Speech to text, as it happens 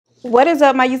What is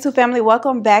up, my YouTube family?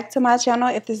 Welcome back to my channel.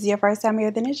 If this is your first time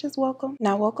here, then it's just welcome.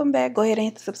 Now, welcome back. Go ahead and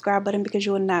hit the subscribe button because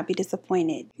you will not be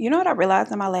disappointed. You know what I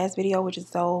realized in my last video, which is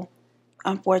so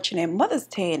unfortunate? Mother's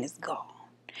tan is gone.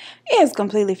 It has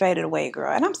completely faded away,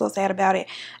 girl, and I'm so sad about it.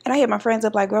 And I hit my friends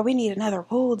up like, girl, we need another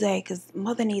pool day because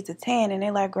mother needs a tan. And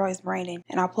they're like, girl, it's raining.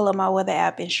 And I pull up my weather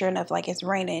app, and sure enough, like, it's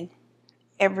raining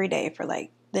every day for like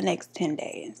the next 10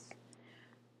 days.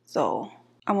 So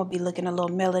I'm gonna be looking a little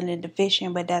melanin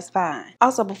deficient, but that's fine.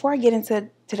 Also, before I get into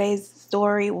today's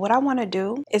story, what I want to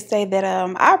do is say that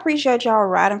I appreciate y'all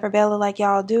riding for Bella like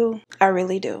y'all do. I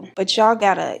really do. But we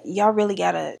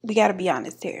gotta be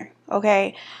honest here,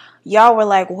 okay? Y'all were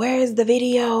like, where's the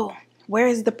video?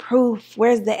 Where's the proof?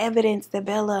 Where's the evidence that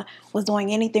Bella was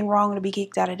doing anything wrong to be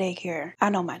kicked out of daycare?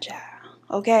 I know my child,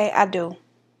 okay? I do.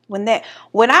 When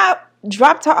I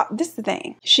dropped her off, this is the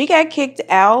thing. She got kicked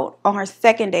out on her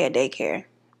second day of daycare.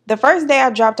 The first day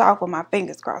I dropped her off with my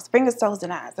fingers crossed, fingers, toes,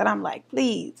 and eyes. And I'm like,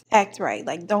 please act right.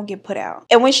 Like, don't get put out.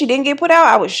 And when she didn't get put out,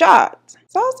 I was shocked.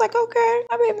 So I was like, okay,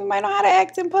 my baby might know how to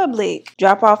act in public.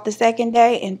 Drop off the second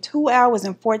day, and 2 hours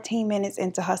and 14 minutes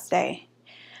into her stay,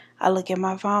 I look at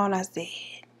my phone. I said,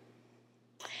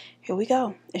 here we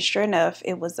go. And sure enough,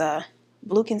 it was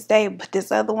Blue can stay, but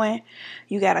this other one,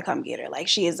 you gotta come get her. Like,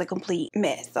 she is a complete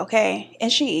mess, okay?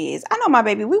 And she is. I know my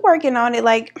baby. We working on it.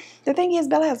 Like, the thing is,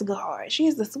 Bella has a good heart. She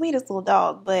is the sweetest little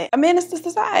dog, but a menace to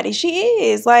society. She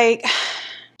is. Like,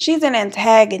 she's an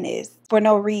antagonist for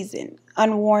no reason,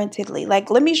 unwarrantedly.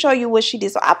 Like, let me show you what she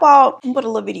did. So I put a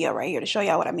little video right here to show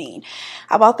y'all what I mean.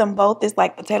 I bought them both this,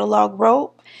 like, potato log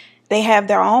rope. They have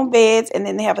their own beds, and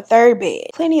then they have a third bed.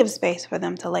 Plenty of space for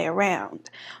them to lay around.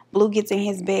 Blue gets in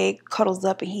his bed, cuddles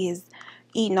up, and he is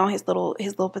eating on his little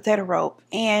potato rope.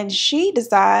 And she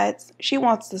decides she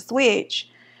wants to switch.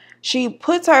 She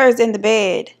puts hers in the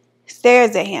bed,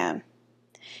 stares at him.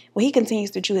 Well, he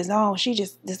continues to chew his own. She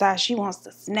just decides she wants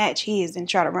to snatch his and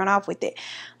try to run off with it.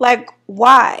 Like,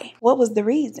 why? What was the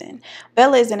reason?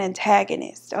 Bella is an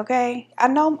antagonist, okay? I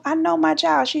know my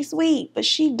child. She's sweet, but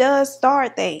she does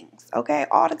start things, okay?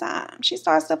 All the time. She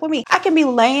starts stuff with me. I can be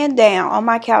laying down on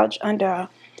my couch under a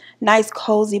nice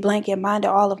cozy blanket,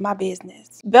 minding all of my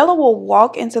business. Bella will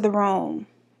walk into the room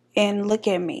and look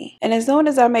at me, and as soon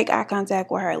as I make eye contact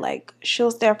with her, like,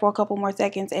 she'll stare for a couple more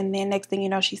seconds, and then next thing you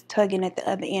know, she's tugging at the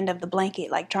other end of the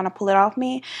blanket, like trying to pull it off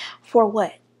me. For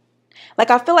what? Like,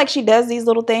 I feel like she does these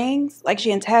little things, like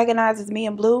she antagonizes me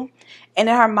and Blue, and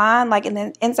in her mind, like, and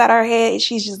then inside her head,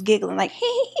 she's just giggling, like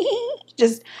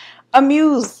just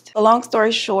amused. But long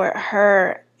story short,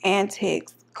 her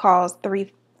antics caused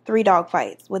three dog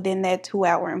fights within that 2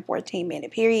 hour and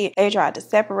 14-minute period. They tried to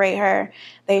separate her.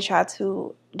 They tried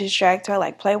to distract her,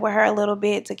 like play with her a little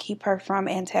bit to keep her from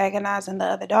antagonizing the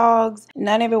other dogs.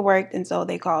 None of it worked, and so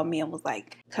they called me and was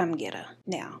like, come get her.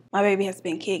 Now, my baby has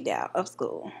been kicked out of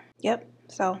school. Yep.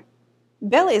 So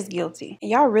Bella is guilty.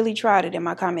 Y'all really tried it in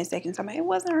my comment section. Somebody, it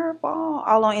wasn't her fault.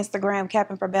 All on Instagram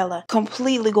capping for Bella.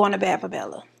 Completely going to bat for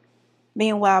Bella.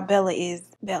 Meanwhile, Bella is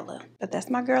Bella. But that's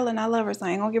my girl, and I love her, so I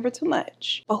ain't gonna give her too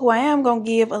much. But who I am gonna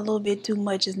give a little bit too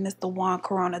much is Mr. Juan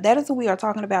Corona. That is who we are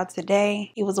talking about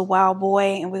today. He was a wild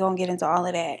boy, and we're gonna get into all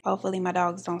of that. Hopefully my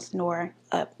dogs don't snore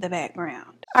up the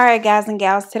background. Alright, guys and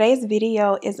gals, today's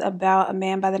video is about a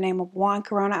man by the name of Juan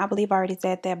Corona. I believe I already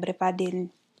said that, but if I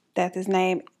didn't, that's his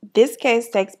name. This case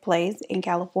takes place in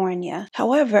California.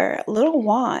 However, little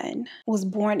Juan was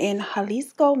born in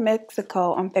Jalisco,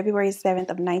 Mexico on February 7th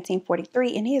of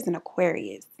 1943, and he is an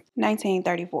Aquarius.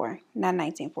 1934, not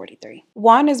 1943.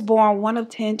 Juan is born one of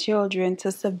 10 children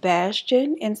to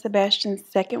Sebastian and Sebastian's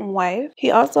second wife. He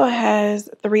also has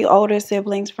 3 older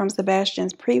siblings from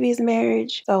Sebastian's previous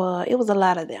marriage, so it was a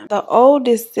lot of them. The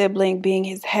oldest sibling being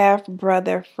his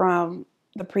half-brother from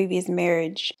the previous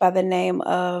marriage by the name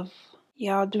of,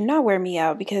 y'all do not wear me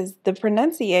out because the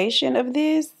pronunciation of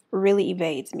this really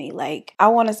evades me. Like, I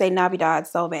want to say Navidad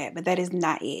so bad, but that is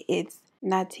not it. It's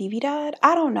Natividad.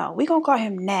 I don't know. We're going to call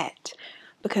him Nat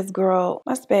because, girl,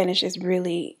 my Spanish is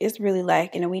really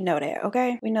lacking, and we know that,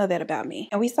 okay? We know that about me.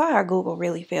 And we saw how Google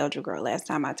really failed you, girl, last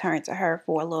time I turned to her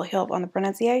for a little help on the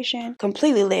pronunciation.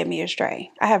 Completely led me astray.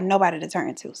 I have nobody to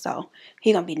turn to, so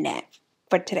he going to be Nat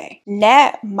for today.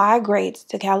 Nat migrates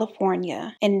to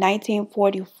California in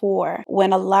 1944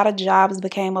 when a lot of jobs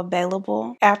became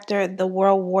available after the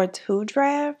World War II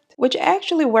draft, which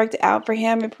actually worked out for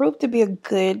him. It proved to be a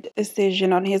good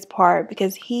decision on his part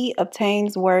because he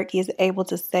obtains work. He is able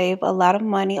to save a lot of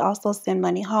money, also send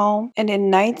money home. And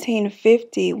in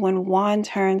 1950, when Juan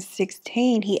turns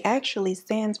 16, he actually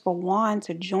sends for Juan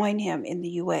to join him in the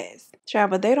U.S.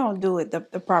 Child, but they don't do it the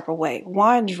proper way.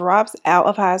 Juan drops out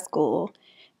of high school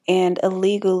and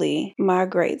illegally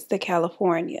migrates to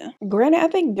California. Granted, I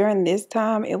think during this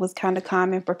time it was kind of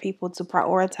common for people to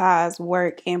prioritize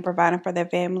work and providing for their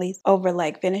families over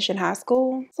like finishing high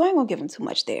school, so I ain't gonna give him too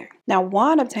much there. Now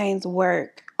Juan obtains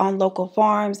work on local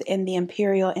farms in the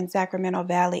Imperial and Sacramento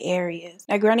Valley areas.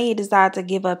 Now, granted, he decided to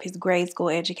give up his grade school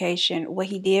education. What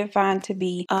he did find to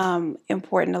be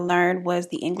important to learn was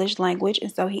the English language,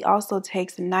 and so he also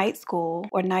takes night school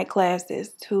or night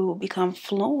classes to become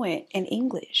fluent in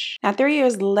English. Now, 3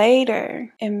 years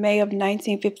later, in May of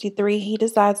 1953, he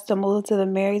decides to move to the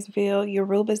Marysville,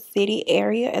 Yuba City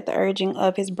area at the urging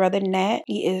of his brother Nat.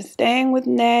 He is staying with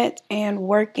Nat and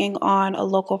working on a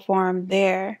local farm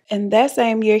there. And that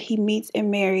same year, he meets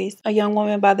and marries a young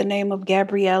woman by the name of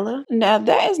Gabriella. Now,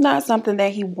 that is not something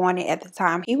that he wanted at the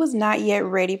time. He was not yet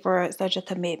ready for such a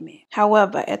commitment.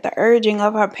 However, at the urging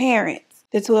of her parents,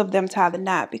 the two of them tie the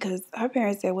knot because her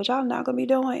parents said, what y'all not gonna be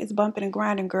doing is bumping and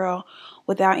grinding, girl,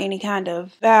 without any kind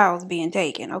of vows being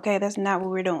taken. Okay, that's not what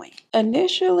we're doing.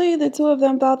 Initially, the two of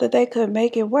them thought that they could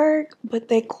make it work, but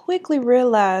they quickly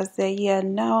realized that, yeah,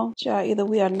 no, child, either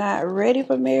we are not ready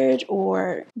for marriage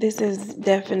or this is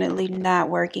definitely not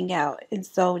working out. And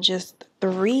so just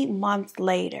 3 months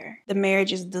later, the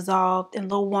marriage is dissolved and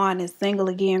Lil Juan is single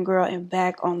again, girl, and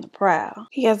back on the prowl.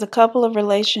 He has a couple of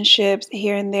relationships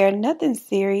here and there, nothing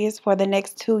serious for the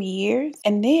next 2 years.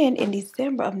 And then in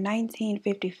December of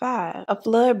 1955, a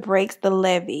flood breaks the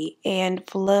levee and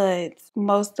floods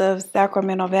most of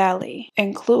Sacramento Valley,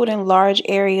 including large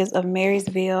areas of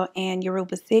Marysville and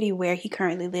Yuba City, where he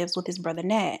currently lives with his brother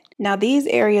Nat. Now, these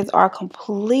areas are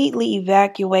completely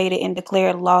evacuated and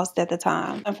declared lost at the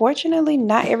time. Unfortunately,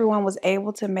 not everyone was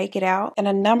able to make it out, and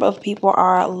a number of people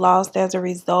are lost as a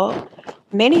result,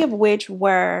 many of which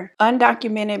were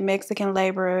undocumented Mexican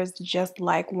laborers just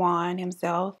like Juan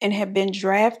himself, and had been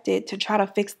drafted to try to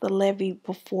fix the levee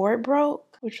before it broke,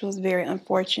 which was very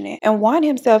unfortunate. And Juan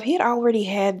himself, he had already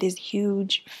had this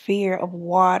huge fear of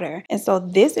water, and so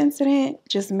this incident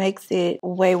just makes it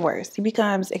way worse. He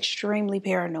becomes extremely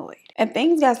paranoid. And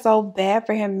things got so bad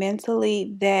for him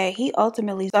mentally that he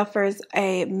ultimately suffers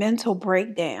a mental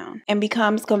breakdown and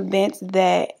becomes convinced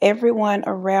that everyone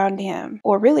around him,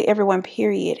 or really everyone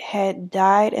period, had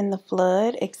died in the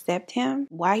flood except him.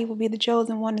 Why he would be the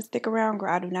chosen one to stick around,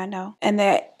 girl, I do not know. And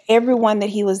that everyone that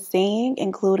he was seeing,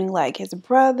 including like his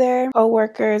brother,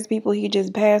 co-workers, people he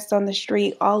just passed on the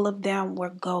street, all of them were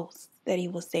ghosts that he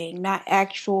was seeing, not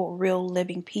actual real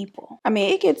living people. I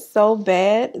mean, it gets so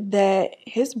bad that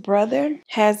his brother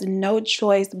has no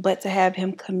choice but to have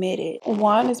him committed.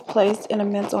 Juan is placed in a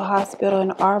mental hospital in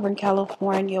Auburn,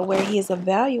 California, where he is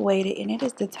evaluated, and it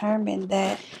is determined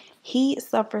that he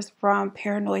suffers from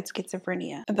paranoid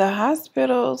schizophrenia. The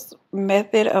hospital's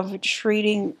method of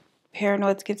treating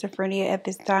paranoid schizophrenia at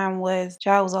this time was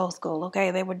old school, okay?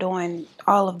 They were doing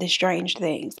all of the strange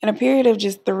things. In a period of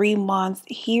just 3 months,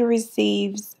 he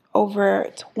receives over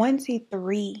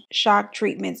 23 shock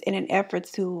treatments in an effort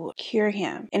to cure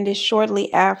him, and is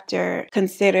shortly after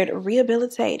considered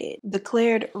rehabilitated,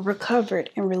 declared recovered,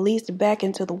 and released back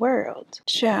into the world.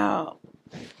 Child,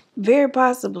 very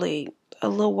possibly a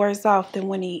little worse off than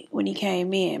when he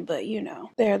came in, but you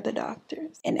know, they're the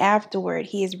doctors. And afterward,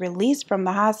 he is released from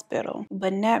the hospital,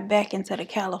 but not back into the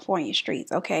California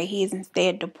streets, okay? He is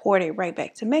instead deported right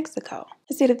back to Mexico.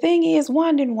 And see, the thing is,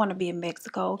 Juan didn't want to be in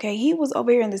Mexico, okay? He was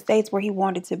over here in the States where he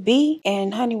wanted to be,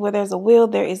 and honey, where there's a will,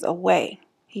 there is a way.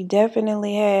 He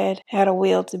definitely had a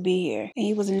will to be here, and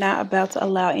he was not about to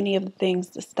allow any of the things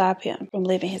to stop him from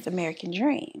living his American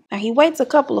dream. Now, he waits a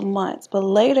couple of months, but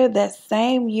later that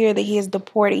same year that he is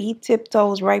deported, he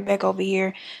tiptoes right back over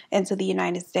here into the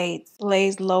United States,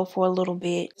 lays low for a little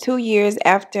bit. 2 years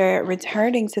after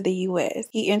returning to the U.S.,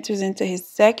 he enters into his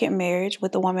second marriage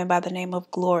with a woman by the name of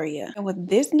Gloria. And with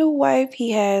this new wife,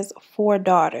 he has 4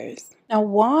 daughters. Now,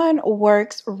 Juan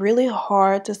works really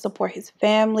hard to support his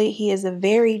family. He is a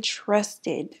very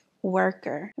trusted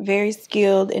worker, very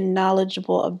skilled and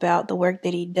knowledgeable about the work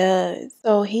that he does.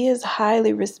 So he is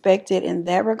highly respected in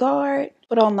that regard.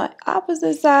 But on the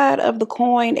opposite side of the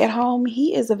coin at home,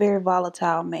 he is a very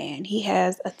volatile man. He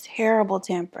has a terrible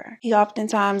temper. He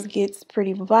oftentimes gets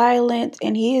pretty violent,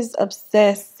 and he is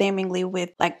obsessed seemingly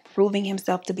with like proving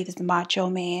himself to be this macho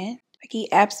man. Like,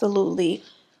 he absolutely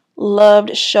loved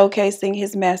showcasing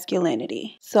his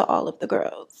masculinity to all of the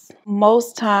girls.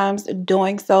 Most times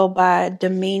doing so by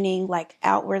demeaning, like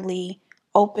outwardly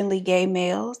openly gay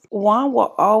males. Juan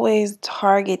will always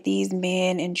target these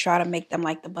men and try to make them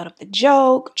like the butt of the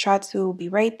joke, try to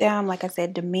berate them, like I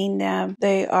said, demean them.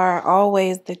 They are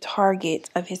always the target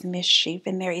of his mischief,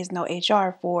 and there is no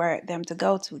HR for them to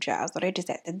go to, child. So they just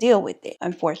have to deal with it,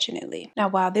 unfortunately. Now,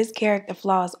 while this character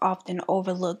flaw is often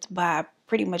overlooked by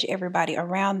pretty much everybody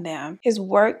around them, his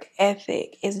work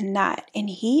ethic is not, and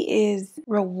he is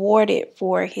rewarded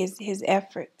for his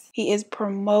efforts. He is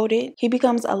promoted. He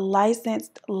becomes a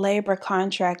licensed labor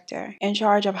contractor in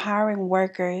charge of hiring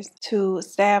workers to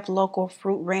staff local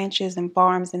fruit ranches and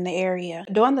farms in the area,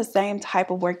 doing the same type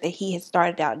of work that he had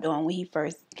started out doing when he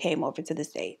first came over to the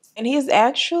States. And he is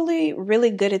actually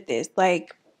really good at this.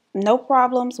 Like, no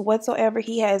problems whatsoever.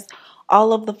 He has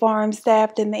all of the farm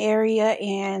staffed in the area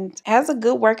and has a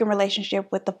good working relationship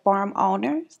with the farm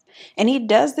owners. And he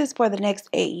does this for the next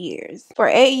 8 years. For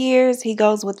 8 years, he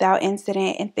goes without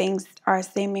incident and things are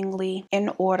seemingly in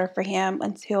order for him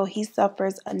until he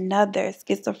suffers another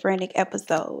schizophrenic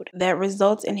episode that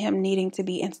results in him needing to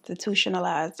be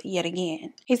institutionalized yet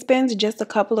again. He spends just a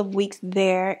couple of weeks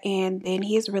there and then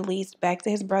he is released back to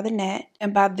his brother Nat.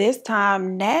 And by this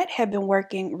time, Nat had been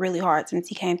working really hard since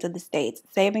he came to the States,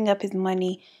 saving up his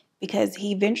money because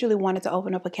he eventually wanted to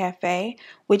open up a cafe,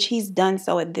 which he's done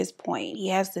so at this point. He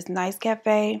has this nice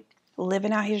cafe,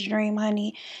 living out his dream,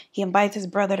 honey. He invites his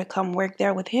brother to come work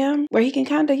there with him, where he can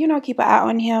kind of, keep an eye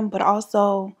on him, but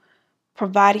also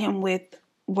provide him with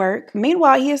work.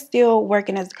 Meanwhile, he is still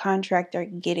working as a contractor,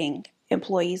 getting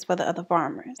employees for the other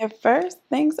farmers. At first,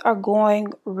 things are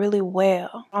going really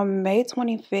well. On May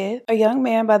 25th, a young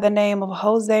man by the name of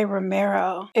Jose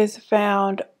Romero is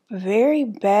found very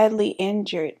badly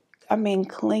injured.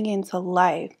 Clinging to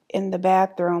life in the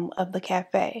bathroom of the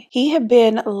cafe. He had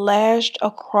been lashed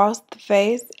across the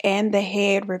face and the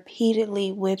head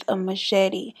repeatedly with a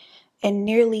machete and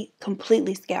nearly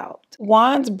completely scalped.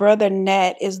 Juan's brother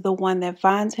Nat is the one that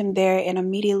finds him there and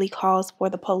immediately calls for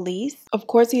the police. Of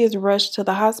course, he is rushed to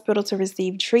the hospital to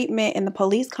receive treatment, and the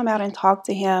police come out and talk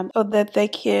to him so that they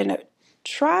can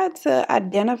try to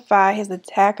identify his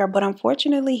attacker, but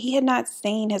unfortunately he had not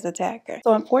seen his attacker.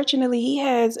 So unfortunately he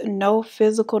has no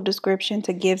physical description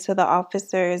to give to the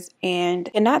officers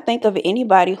and cannot think of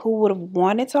anybody who would have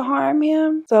wanted to harm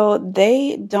him. So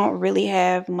they don't really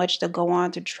have much to go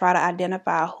on to try to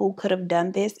identify who could have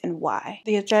done this and why.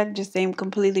 The attack just seemed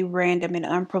completely random and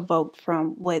unprovoked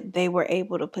from what they were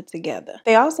able to put together.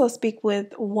 They also speak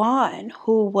with Juan,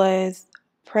 who was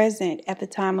present at the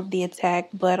time of the attack,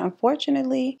 but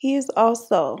unfortunately he is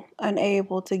also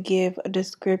unable to give a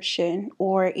description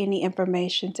or any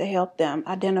information to help them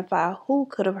identify who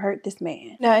could have hurt this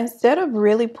man. Now, instead of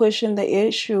really pushing the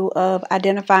issue of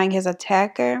identifying his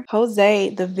attacker,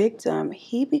 Jose, the victim,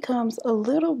 he becomes a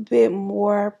little bit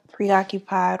more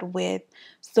preoccupied with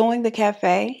suing the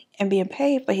cafe and being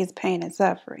paid for his pain and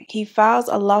suffering. He files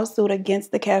a lawsuit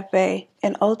against the cafe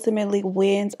and ultimately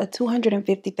wins a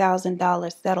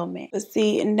 $250,000 settlement. But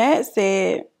see, Nat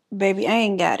said, baby, I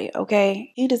ain't got it,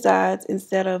 okay? He decides,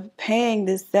 instead of paying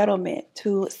this settlement,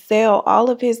 to sell all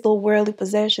of his little worldly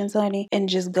possessions, honey, and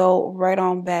just go right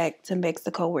on back to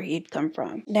Mexico where he'd come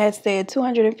from. Nat said,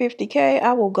 $250K,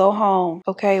 I will go home,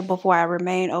 okay, before I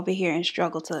remain over here and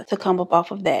struggle to come up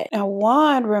off of that. Now,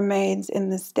 Juan remains in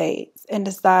the States and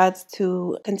decides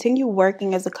to continue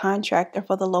working as a contractor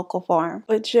for the local farm.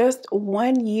 But just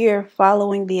 1 year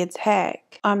following the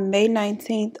attack, on May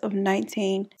 19th of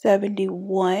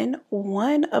 1971,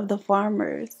 one of the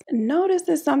farmers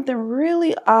notices something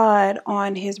really odd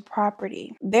on his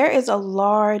property. There is a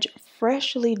large,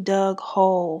 freshly dug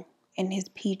hole in his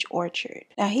peach orchard.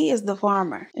 Now, he is the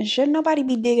farmer, and should nobody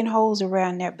be digging holes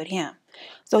around there but him?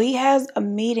 So he has a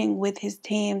meeting with his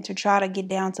team to try to get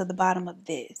down to the bottom of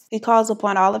this. He calls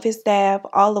upon all of his staff,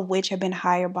 all of which have been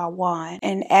hired by Juan,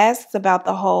 and asks about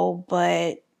the hole,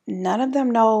 but none of them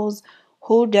knows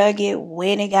who dug it,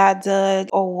 when it got dug,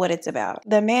 or what it's about.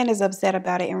 The man is upset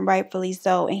about it, and rightfully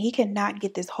so, and he cannot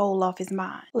get this hole off his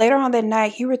mind. Later on that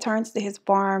night, he returns to his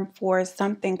farm for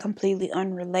something completely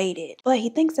unrelated, but he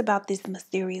thinks about this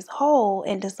mysterious hole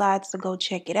and decides to go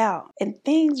check it out. And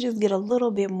things just get a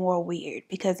little bit more weird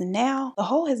because now the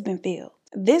hole has been filled.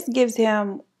 This gives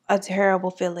him a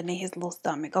terrible feeling in his little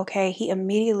stomach, okay? He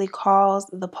immediately calls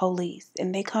the police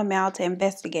and they come out to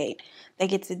investigate. They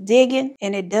get to digging,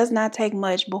 and it does not take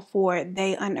much before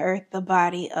they unearth the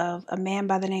body of a man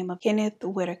by the name of Kenneth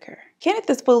Whitaker. Kenneth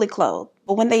is fully clothed,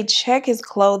 but when they check his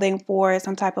clothing for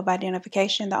some type of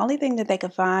identification, the only thing that they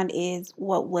could find is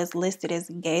what was listed as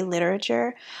gay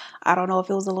literature. I don't know if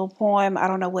it was a little poem. I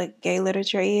don't know what gay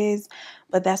literature is,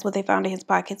 but that's what they found in his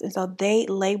pockets. And so they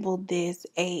labeled this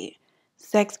a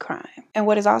sex crime. And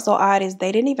what is also odd is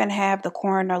they didn't even have the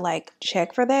coroner like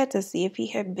check for that to see if he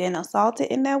had been assaulted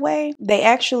in that way. They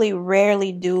actually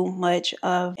rarely do much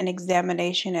of an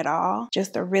examination at all,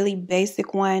 just a really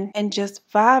basic one. And just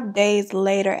 5 days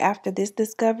later after this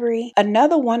discovery,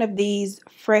 another one of these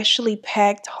freshly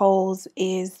packed holes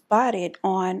is spotted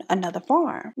on another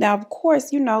farm. Now, of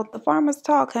course, you know, the farmers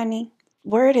talk, honey.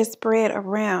 Word is spread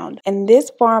around, and this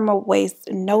farmer wastes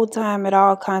no time at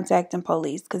all contacting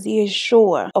police because he is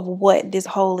sure of what this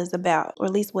hole is about, or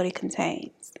at least what it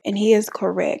contains. And he is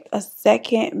correct. A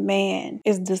second man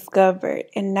is discovered,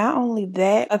 and not only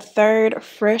that, a third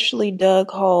freshly dug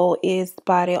hole is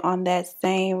spotted on that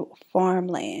same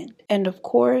farmland. And of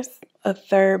course, a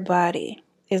third body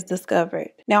is discovered.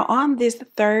 Now, on this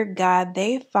third guy,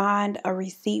 they find a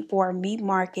receipt for a meat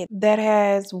market that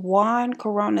has Juan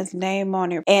Corona's name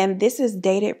on it, and this is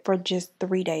dated for just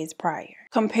 3 days prior.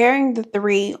 Comparing the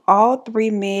three, all three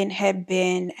men had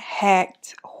been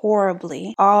hacked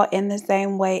horribly, all in the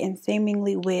same way and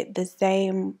seemingly with the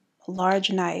same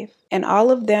large knife. And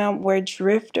all of them were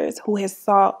drifters who had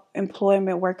sought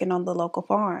employment working on the local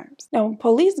farms. Now, when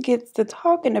police gets to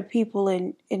talking to people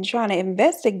and trying to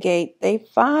investigate, they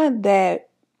find that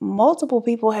multiple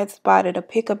people had spotted a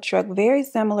pickup truck very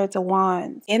similar to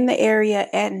Juan's in the area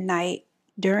at night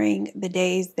during the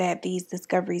days that these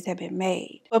discoveries have been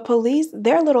made. But police,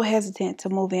 they're a little hesitant to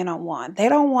move in on Juan. They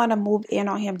don't want to move in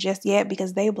on him just yet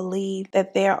because they believe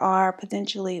that there are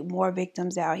potentially more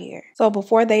victims out here. So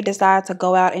before they decide to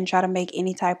go out and try to make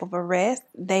any type of arrest,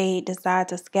 they decide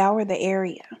to scour the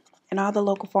area and all the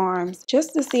local farms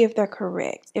just to see if they're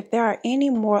correct, if there are any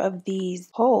more of these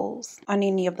holes on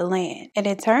any of the land. And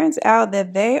it turns out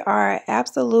that they are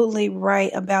absolutely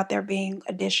right about there being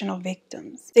additional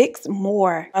victims. 6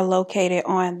 more are located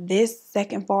on this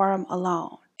second farm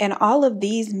alone. And all of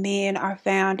these men are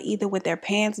found either with their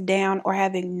pants down or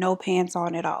having no pants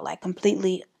on at all, like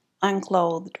completely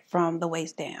unclothed from the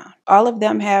waist down. All of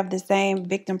them have the same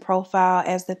victim profile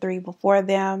as the 3 before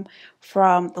them,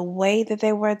 from the way that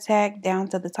they were attacked down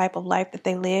to the type of life that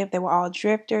they lived. They were all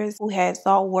drifters who had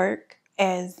sought work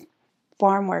as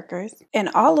farm workers, and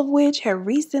all of which had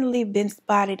recently been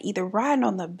spotted either riding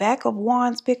on the back of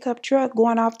Juan's pickup truck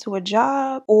going off to a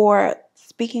job or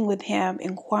speaking with him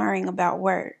inquiring about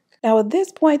work. Now, at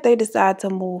this point, they decide to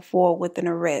move forward with an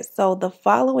arrest. So the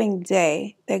following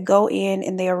day, they go in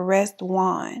and they arrest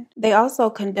Juan. They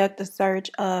also conduct a search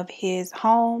of his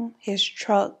home, his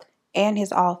truck, and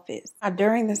his office. Now,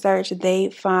 during the search,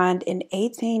 they find an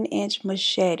 18-inch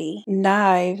machete,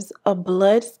 knives, a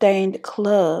blood-stained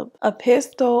club, a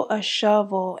pistol, a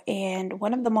shovel, and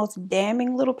one of the most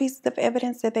damning little pieces of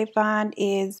evidence that they find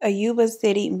is a Yuba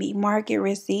City meat market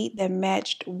receipt that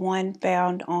matched one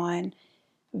found on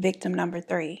victim number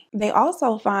 3. They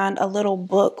also find a little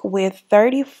book with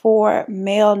 34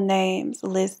 male names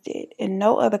listed in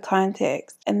no other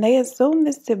context, and they assume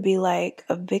this to be like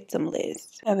a victim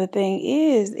list. Now the thing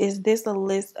is this a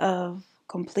list of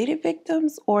completed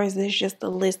victims, or is this just a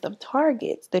list of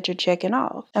targets that you're checking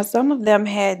off? Now, some of them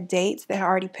had dates that had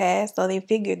already passed, so they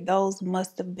figured those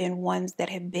must have been ones that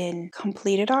had been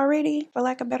completed already, for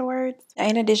lack of better words. Now,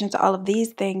 in addition to all of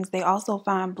these things, they also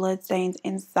find bloodstains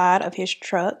inside of his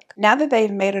truck. Now that they've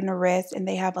made an arrest and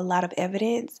they have a lot of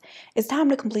evidence, it's time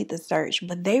to complete the search,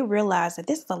 but they realize that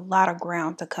this is a lot of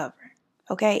ground to cover.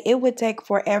 Okay, it would take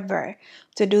forever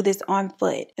to do this on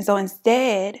foot. And so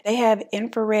instead, they have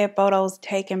infrared photos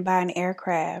taken by an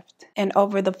aircraft, and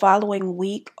over the following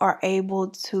week are able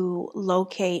to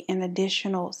locate an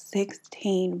additional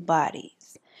 16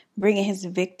 bodies, bringing his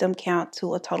victim count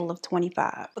to a total of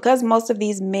 25. Because most of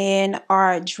these men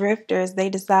are drifters, they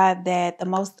decide that the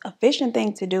most efficient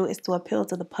thing to do is to appeal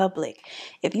to the public.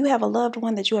 If you have a loved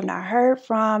one that you have not heard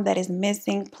from that is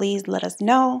missing, please let us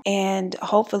know, and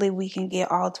hopefully we can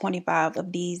get all 25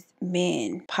 of these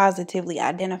men positively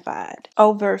identified.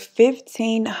 Over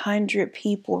 1,500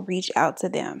 people reach out to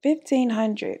them.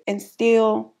 1,500, and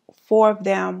still 4 of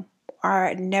them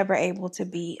are never able to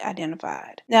be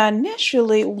identified. Now,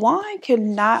 initially, Juan could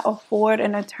not afford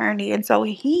an attorney, and so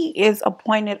he is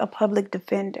appointed a public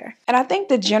defender. And I think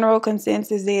the general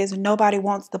consensus is nobody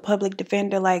wants the public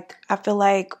defender. Like, I feel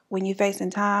like when you're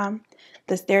facing time,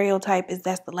 the stereotype is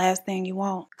that's the last thing you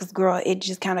want. Because, girl, it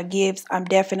just kind of gives, I'm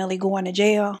definitely going to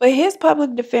jail. But his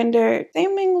public defender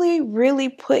seemingly really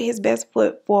put his best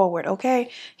foot forward, okay?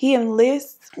 He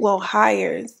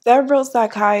hires several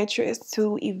psychiatrists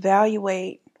to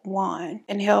evaluate Juan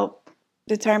and help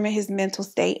determine his mental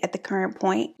state at the current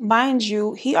point. Mind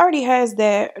you, he already has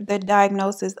the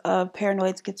diagnosis of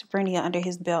paranoid schizophrenia under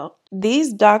his belt.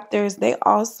 These doctors, they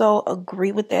also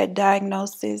agree with that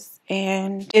diagnosis,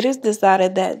 and it is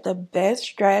decided that the best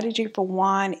strategy for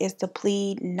Juan is to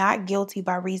plead not guilty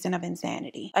by reason of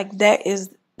insanity. Like that is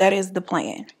the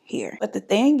plan here. But the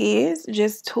thing is,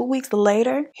 just 2 weeks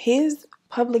later, his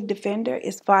public defender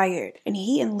is fired and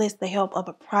he enlists the help of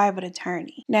a private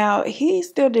attorney. Now, he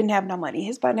still didn't have no money.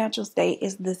 His financial state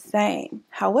is the same.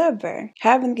 However,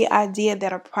 having the idea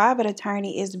that a private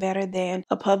attorney is better than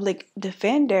a public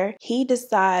defender, he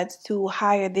decides to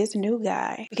hire this new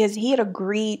guy because he had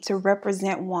agreed to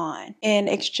represent Juan in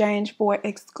exchange for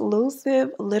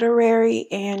exclusive literary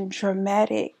and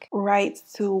dramatic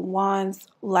rights to Juan's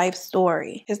life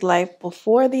story, his life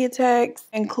before the attacks,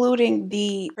 including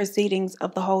the proceedings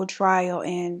of the whole trial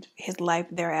and his life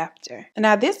thereafter.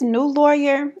 Now, this new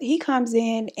lawyer, he comes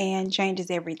in and changes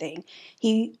everything.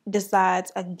 He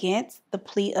decides against the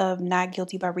plea of not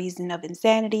guilty by reason of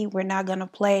insanity. We're not going to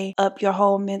play up your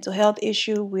whole mental health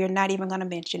issue. We're not even going to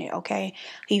mention it, okay?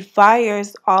 He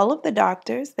fires all of the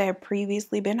doctors that have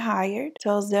previously been hired,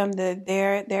 tells them that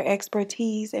their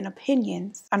expertise and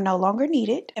opinions are no longer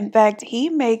needed. In fact, he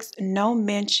makes no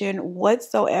mention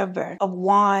whatsoever of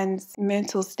Juan's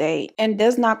mental state and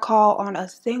does not call on a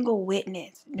single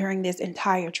witness during this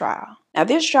entire trial. Now,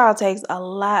 this trial takes a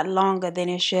lot longer than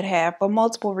it should have for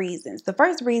multiple reasons. The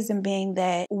first reason being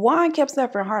that Juan kept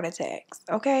suffering heart attacks,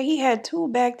 okay? He had 2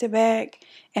 back-to-back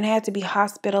and had to be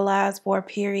hospitalized for a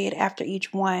period after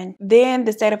each one. Then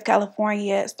the state of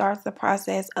California starts the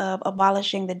process of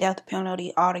abolishing the death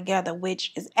penalty altogether,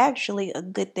 which is actually a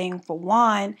good thing for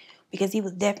Juan because he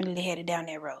was definitely headed down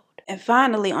that road. And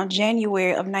finally, on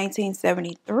January of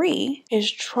 1973, his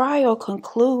trial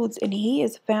concludes and he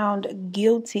is found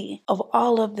guilty of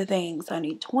all of the things,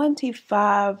 honey.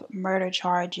 25 murder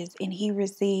charges, and he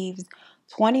receives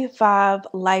 25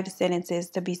 life sentences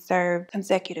to be served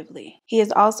consecutively. He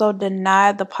is also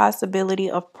denied the possibility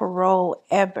of parole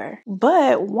ever.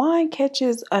 But Juan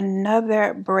catches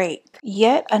another break.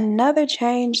 Yet another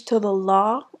change to the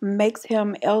law makes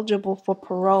him eligible for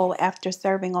parole after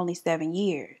serving only 7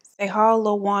 years. They haul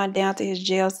Lil Juan down to his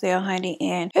jail cell, honey,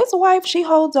 and his wife, she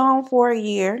holds on for a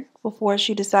year before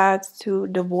she decides to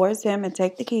divorce him and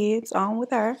take the kids on with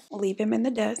her, leave him in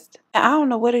the dust. And I don't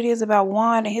know what it is about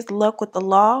Juan and his luck with the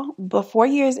law, but 4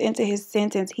 years into his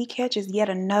sentence, he catches yet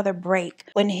another break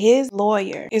when his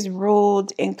lawyer is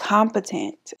ruled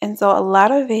incompetent. And so a lot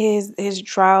of his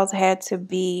trials had to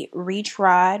be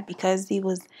retried because he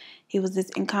was this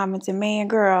incompetent man,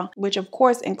 girl, which of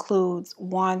course includes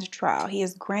Juan's trial. He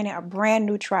is granted a brand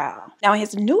new trial. Now, in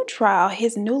his new trial,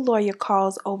 his new lawyer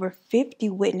calls over 50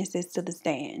 witnesses to the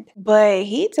stand, but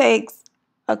he takes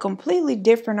a completely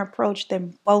different approach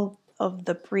than both of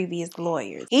the previous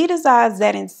lawyers. He decides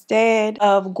that instead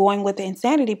of going with the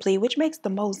insanity plea, which makes the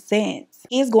most sense,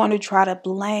 he is going to try to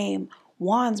blame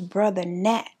Juan's brother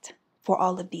Nat for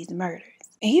all of these murders.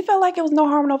 And he felt like it was no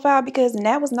harm, no foul because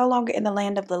Nat was no longer in the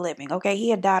land of the living, okay?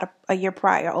 He had died a year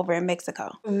prior over in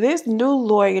Mexico. This new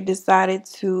lawyer decided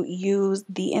to use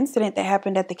the incident that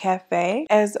happened at the cafe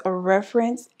as a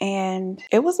reference, and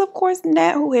it was, of course,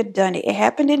 Nat who had done it. It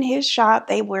happened in his shop.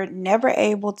 They were never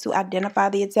able to identify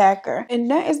the attacker, and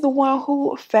Nat is the one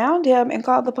who found him and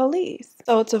called the police.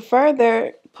 So to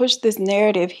further push this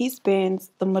narrative, he spends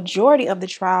the majority of the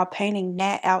trial painting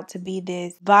Nat out to be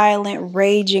this violent,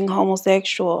 raging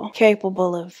homosexual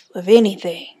capable of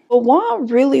anything. But Juan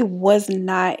really was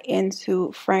not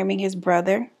into framing his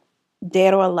brother,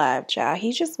 dead or alive, child.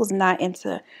 He just was not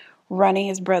into running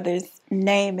his brother's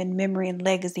name and memory and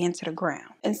legacy into the ground.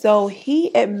 And so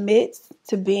he admits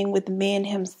to being with men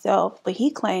himself, but he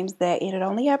claims that it had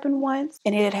only happened once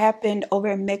and it had happened over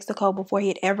in Mexico before he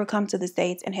had ever come to the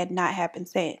States and had not happened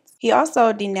since. He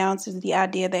also denounces the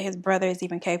idea that his brother is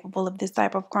even capable of this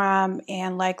type of crime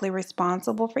and likely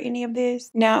responsible for any of this.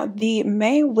 Now, the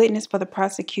main witness for the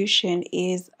prosecution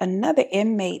is another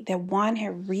inmate that Juan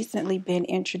had recently been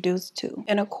introduced to.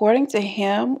 And according to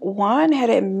him, Juan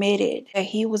had admitted that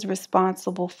he was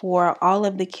responsible for all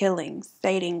of the killings,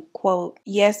 stating, quote,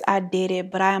 "Yes, I did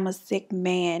it, but I am a sick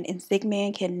man, and sick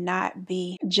men cannot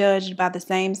be judged by the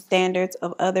same standards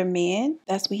of other men."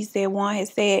 That's what he said, Juan had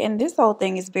said. And this whole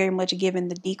thing is very much given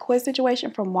the decoy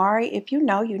situation from Mari. If you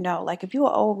know, you know. Like, if you're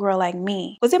an old girl like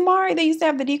me. Was it Mari that used to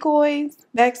have the decoys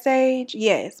backstage?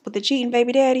 Yes, with the cheating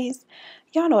baby daddies.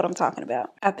 Y'all know what I'm talking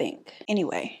about, I think.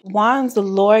 Anyway, Juan's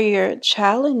lawyer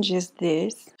challenges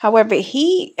this. However,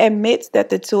 he admits that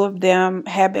the two of them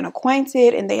have been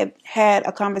acquainted and they had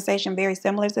a conversation very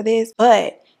similar to this,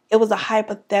 but It was a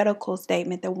hypothetical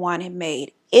statement that Juan had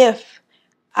made. If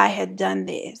I had done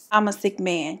this, I'm a sick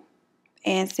man,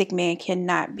 and sick men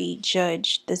cannot be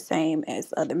judged the same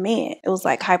as other men. It was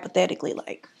like hypothetically,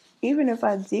 like, even if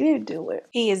I did do it.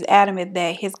 He is adamant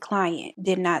that his client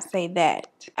did not say that.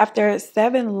 After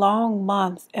 7 long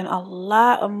months and a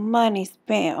lot of money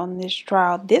spent on this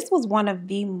trial, this was one of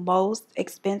the most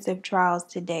expensive trials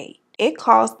to date. It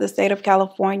cost the state of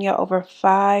California over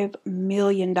 $5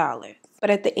 million.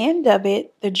 But at the end of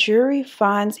it, the jury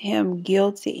finds him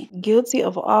guilty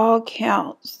of all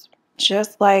counts.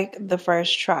 Just like the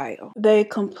first trial. They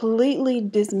completely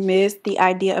dismissed the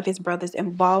idea of his brother's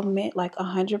involvement, like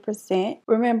 100%.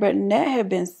 Remember, Ned had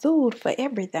been sued for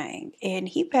everything, and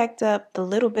he packed up the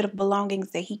little bit of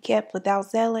belongings that he kept without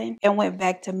selling and went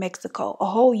back to Mexico a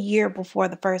whole year before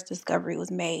the first discovery was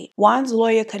made. Juan's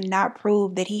lawyer could not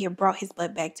prove that he had brought his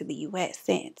butt back to the U.S.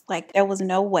 since. Like, there was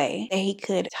no way that he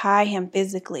could tie him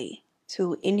physically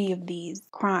to any of these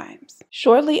crimes.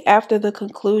 Shortly after the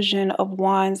conclusion of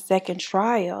Juan's second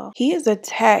trial, he is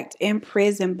attacked in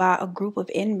prison by a group of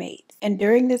inmates. And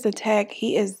during this attack,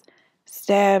 he is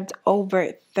stabbed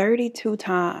over 32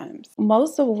 times,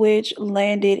 most of which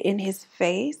landed in his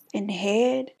face and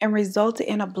head and resulted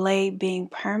in a blade being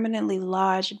permanently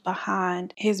lodged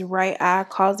behind his right eye,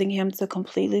 causing him to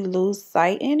completely lose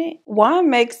sight in it. Juan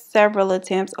makes several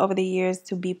attempts over the years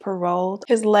to be paroled.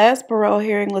 His last parole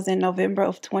hearing was in November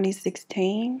of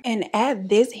 2016, and at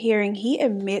this hearing, he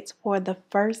admits for the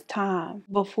first time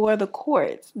before the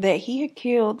courts that he had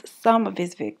killed some of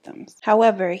his victims.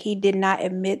 However, he did not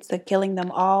admit to killing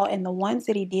them all, and the ones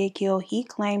that he did kill, he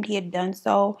claimed he had done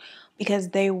so because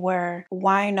they were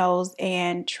winos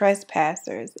and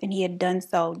trespassers, and he had done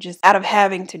so just out of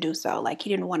having to do so. Like, he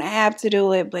didn't want to have to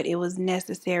do it, but it was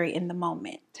necessary in the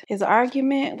moment. His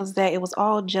argument was that it was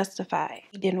all justified.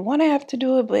 He didn't want to have to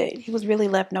do it, but he was really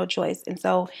left no choice, and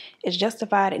so it's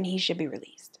justified and he should be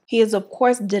released. He is, of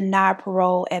course, denied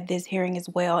parole at this hearing as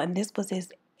well, and this was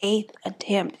his 8th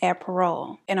attempt at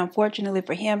parole, and unfortunately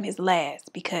for him, his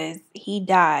last, because he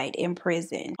died in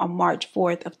prison on March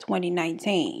 4th of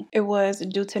 2019. It was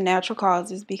due to natural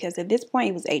causes because at this point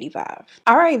he was 85.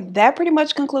 All right, that pretty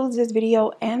much concludes this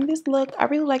video and this look. I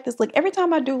really like this look. Every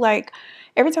time I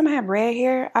have red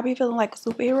hair, I be feeling like a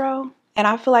superhero, and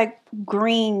I feel like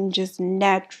green just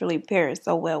naturally pairs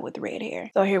so well with red hair.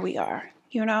 So here we are,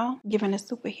 you know, giving a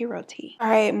superhero tea. All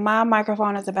right, my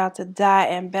microphone is about to die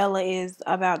and Bella is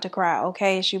about to cry,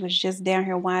 okay? She was just down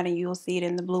here whining. You'll see it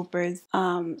in the bloopers.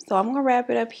 So I'm gonna wrap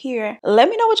it up here. Let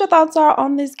me know what your thoughts are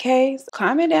on this case.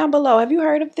 Comment down below. Have you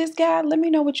heard of this guy? Let me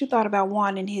know what you thought about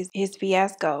Juan and his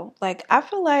fiasco. Like, I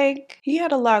feel like he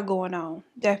had a lot going on,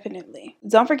 definitely.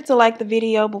 Don't forget to like the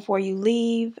video before you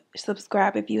leave.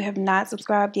 Subscribe if you have not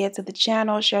subscribed yet to the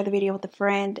channel. Share the video with a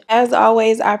friend. As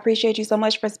always, I appreciate you so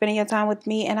much for spending your time with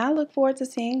me, and I look forward to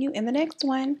seeing you in the next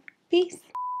one. Peace.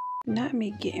 Not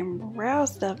me getting brow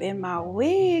stuff in my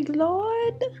wig,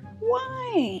 Lord.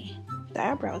 Why? The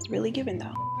eyebrow is really giving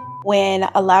though. When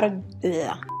a lot of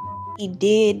he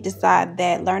did decide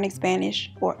that learning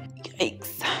Spanish, or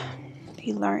yikes,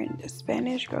 he learned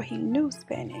Spanish, girl, he knew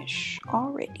Spanish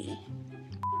already.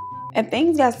 And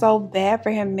things got so bad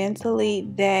for him mentally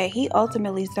that he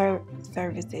ultimately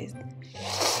services.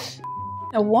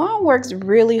 Now, Juan works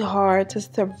really hard to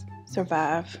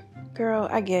survive. Girl,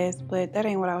 I guess, but that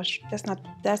ain't what I was, that's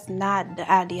not the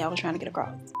idea I was trying to get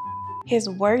across. His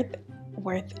worth,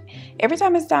 every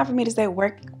time it's time for me to say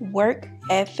work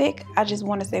ethic, I just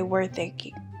want to say worth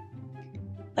ethic.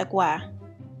 Like, why?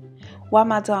 Why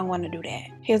my tongue want to do that?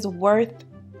 His worth,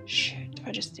 shit,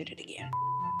 I just did it again.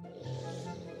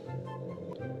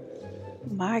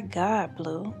 My God,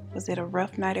 Blue, was it a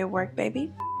rough night at work,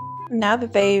 baby? Now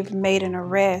that they've made an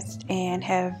arrest and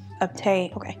have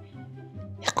obtained,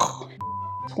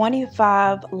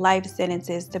 25 life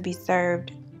sentences to be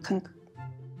served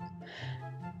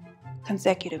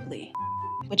consecutively,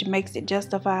 which makes it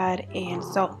justified. And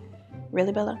so,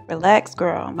 really, Bella? Relax,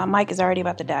 girl. My mic is already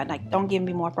about to die. Like, don't give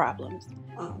me more problems.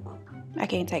 I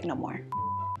can't take no more.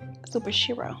 Super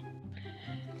Shiro.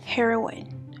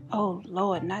 Heroin. Oh,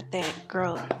 Lord, not that,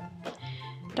 girl.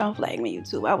 Don't flag me,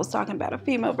 YouTube. I was talking about a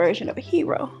female version of a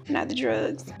hero, not the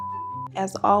drugs.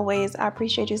 As always, I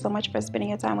appreciate you so much for spending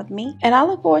your time with me, and I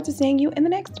look forward to seeing you in the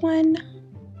next one.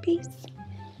 Peace.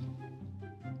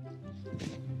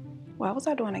 Why was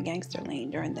I doing a gangster lean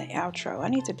during the outro? I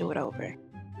need to do it over.